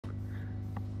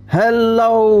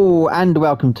Hello and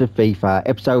welcome to FIFA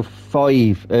episode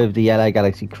 5 of the LA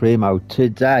Galaxy career mode.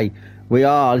 Today we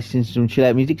are listening to some chill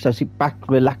out music, so sit back,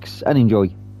 relax and enjoy.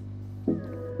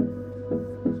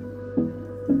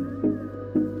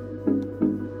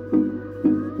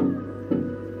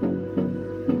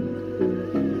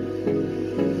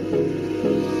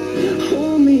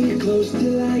 Hold me close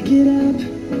till I get up.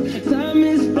 Time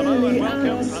is barely Welcome, and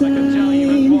I can tell you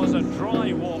it was a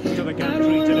dry walk to the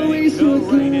gantry today. No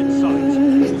rain in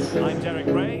sight. I'm Derek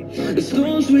Ray. The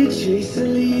storms we chase are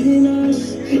leading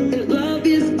us, and love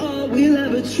is all we'll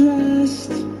ever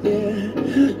trust. Yeah,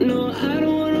 no, I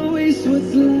don't wanna waste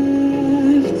what's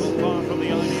left. Far from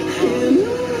the ideal And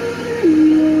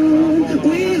on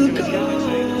we'll go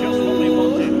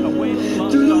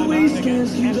through the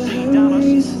wastelands, through the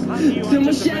highways, till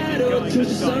my shadow turns to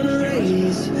sun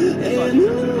rays. And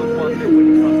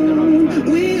on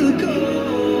we'll go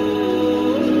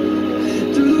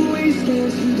through the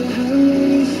wastelands, through the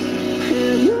highways,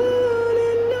 and on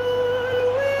we'll go.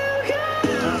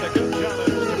 And a good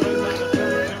challenge to bring that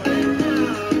attack to an end.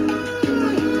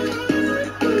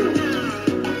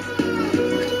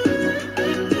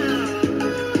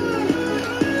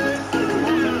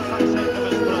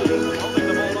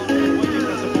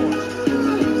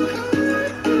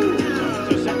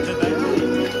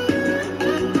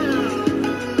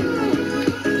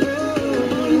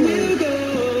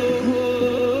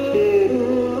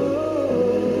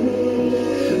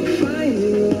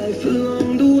 Finding life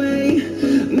along the way,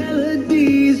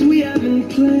 melodies we haven't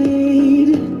played.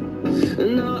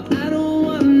 No, I don't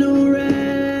want no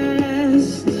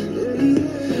rest.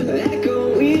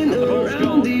 Echoing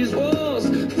around these walls,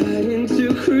 fighting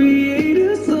to create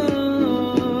a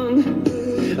song.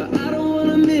 I don't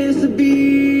wanna miss a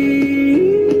beat.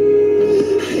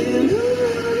 And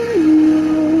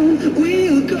on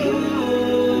we'll go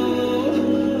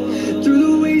through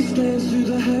the wastelands, through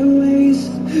the highways,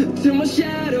 till my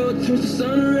shadow turns to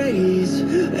sun rays.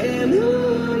 And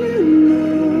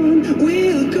on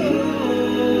we'll go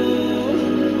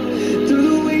through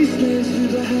the wastelands, through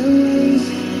the highways,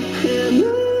 and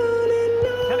on.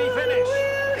 Can he finish?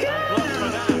 And blocked for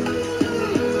now.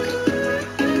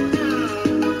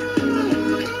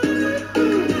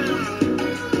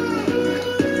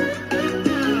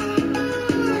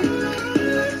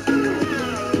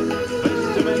 This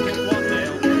to make it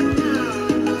 1-0.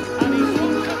 And he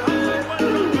swats it high with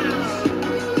confidence.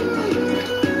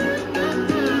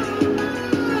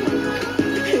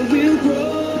 And we'll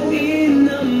grow in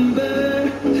number,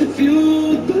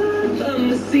 fueled by them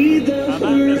to see the And that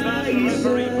is that. The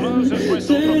referee blows his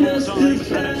whistle turn for us full to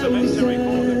time, and it's a victory for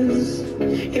them. thousands.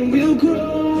 And we'll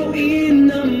grow in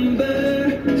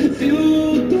number,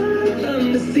 fueled by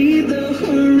them to see the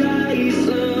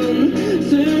horizon,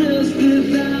 turn us to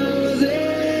thousands.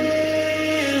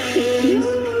 And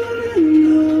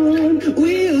on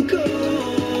we'll go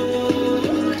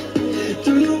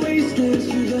through the wastelands,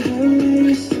 through the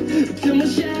highways, till my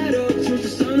shadow turns to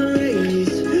sun rays.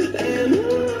 And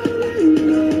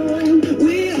on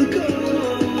we'll go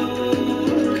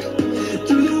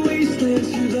through the wastelands,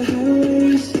 through the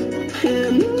highways,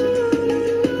 and on we'll go.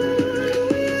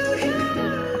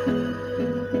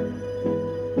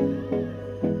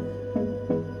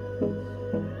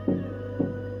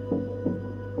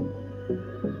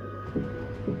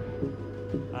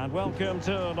 And welcome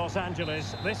to Los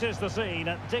Angeles. This is the scene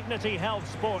at Dignity Health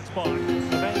Sports Park,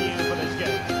 the venue for this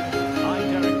game.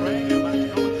 I'm Derek Ray, your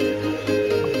match commentator.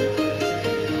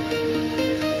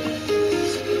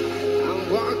 I'm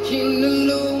walking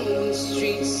alone, the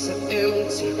streets are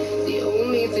empty. The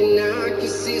only thing I can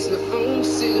see is my own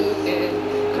silhouette.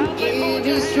 I'm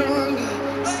getting stronger,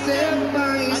 step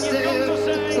by step.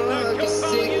 The clock is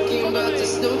ticking, but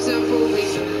there's no time for me.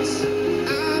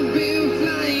 I've been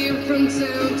flying from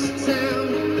town to town,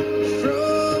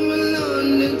 from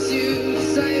London to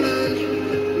Taiwan.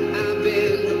 I've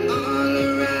been all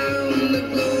around the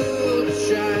globe,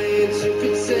 trying to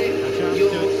protect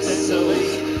your soul.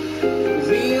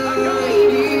 We are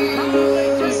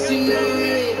heroes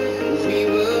tonight. We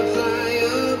will fly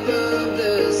above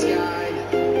the sky.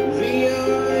 We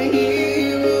are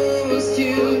heroes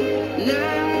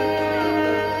tonight.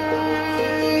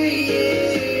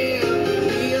 Yeah,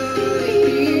 we are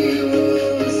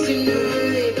heroes tonight.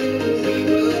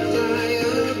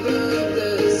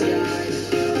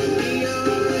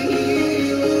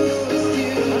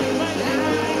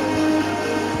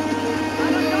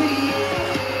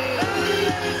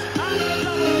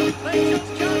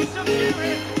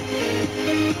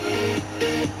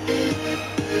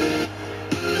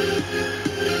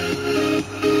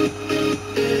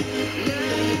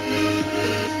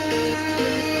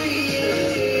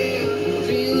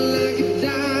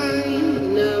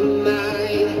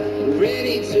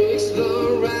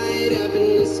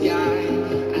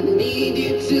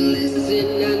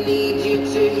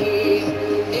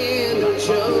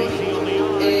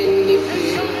 show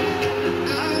anything.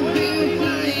 I've been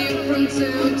flying from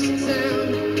town to town,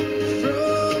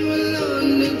 from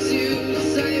London to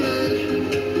Taiwan.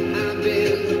 I've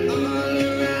been all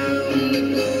around the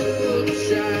globe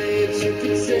trying to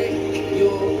protect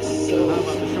your soul. How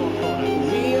about the short corner?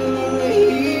 We are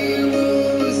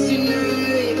heroes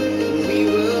tonight. We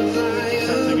will fly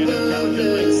Sensing it above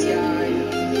the intelligently. sky.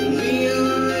 We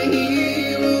are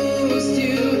heroes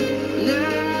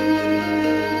tonight.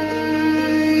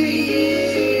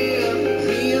 Yeah.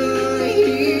 We are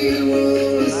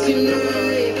heroes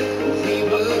tonight. We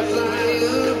will fly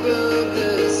above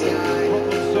the sky.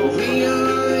 Problem solved for We now.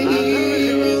 are And there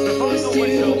it is, the heroes final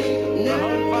whistle. The tonight.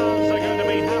 home fans are going to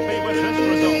be happy with this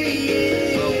result.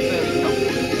 Well, fairly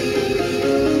comfortably.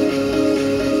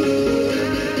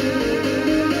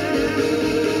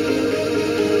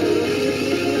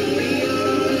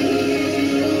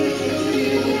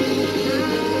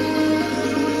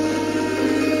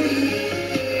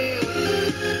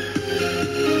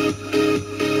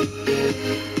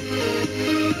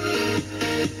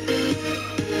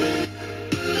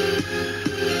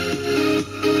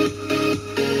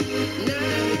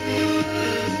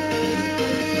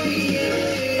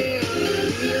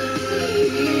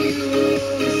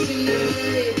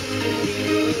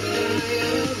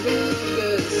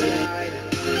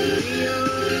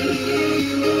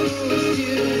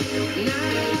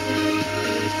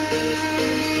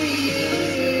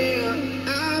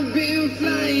 I've been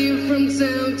flying from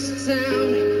town to town,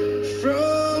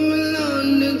 from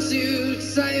London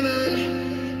to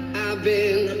Taiwan. I've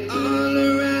been all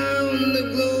around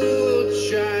the globe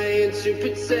trying to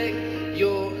protect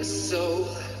your soul.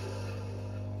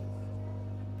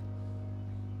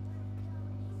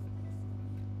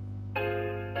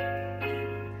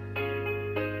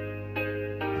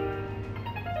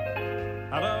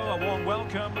 Hello, a warm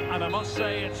welcome, and I must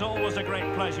say it's always a great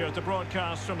pleasure to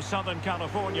broadcast from Southern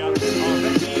California. Our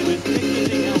venue is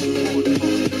Dignity Health Sports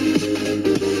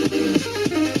Park.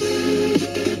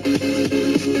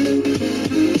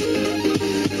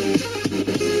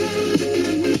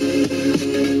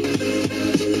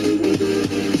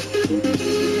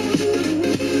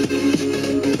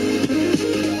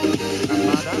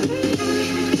 Amada.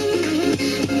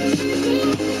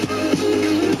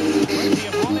 Plenty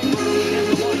of running room in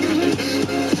the wide position.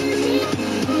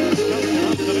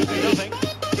 Absolutely nothing.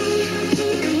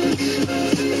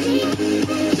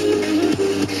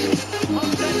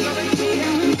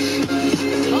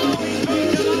 Oh, he's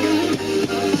going to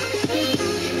line.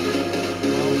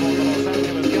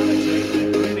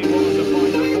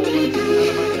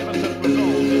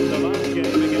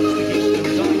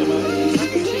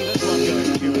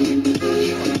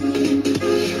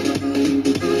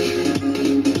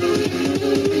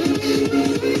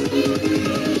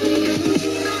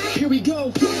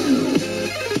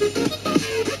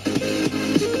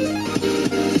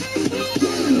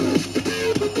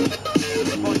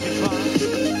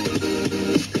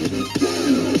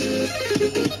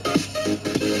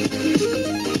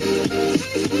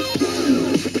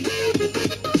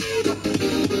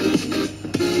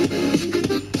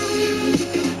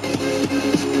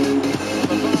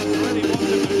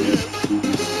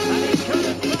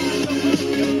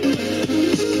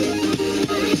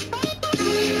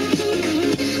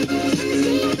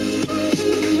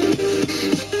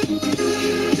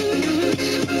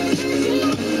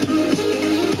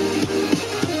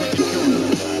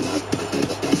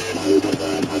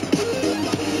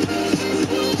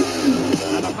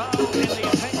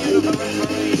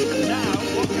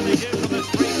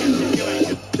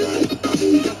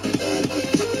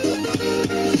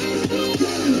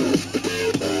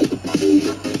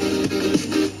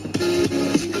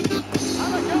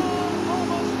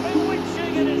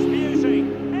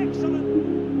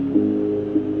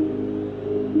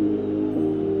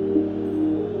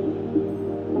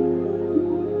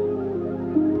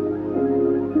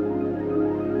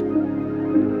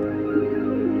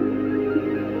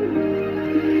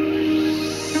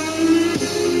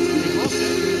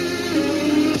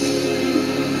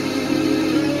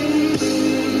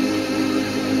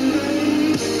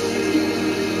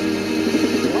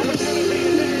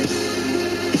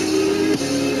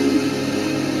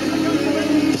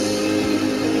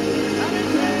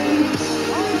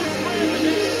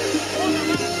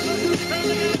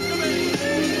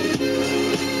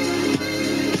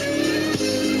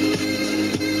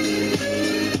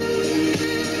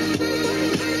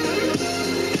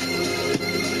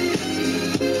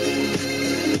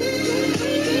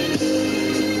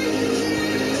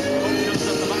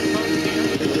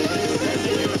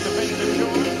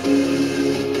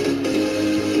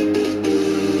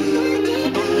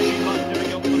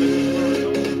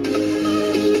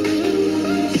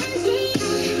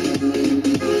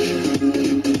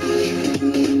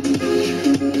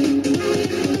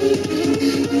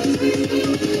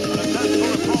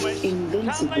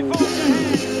 Can they forge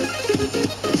ahead?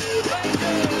 They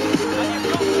do. And you've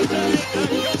got to say, a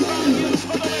good values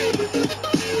for the lead.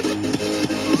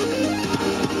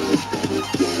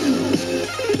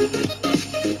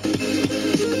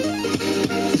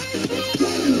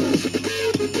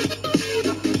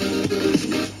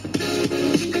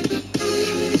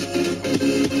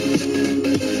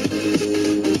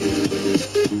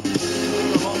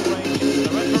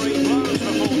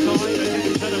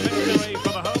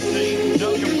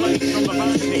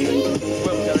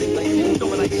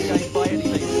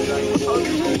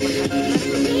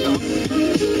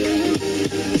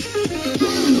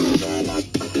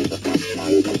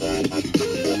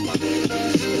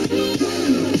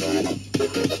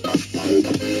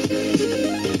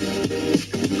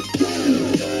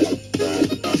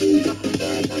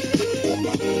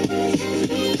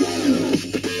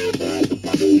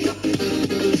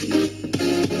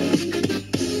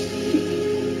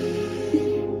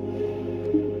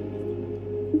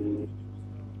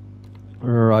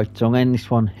 Right, so I'm going to end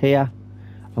this one here.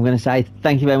 I'm going to say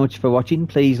thank you very much for watching.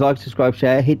 Please like, subscribe,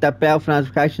 share, hit that bell for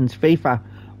notifications. FIFA,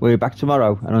 we're back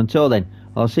tomorrow, and until then,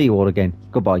 I'll see you all again.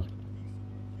 Goodbye.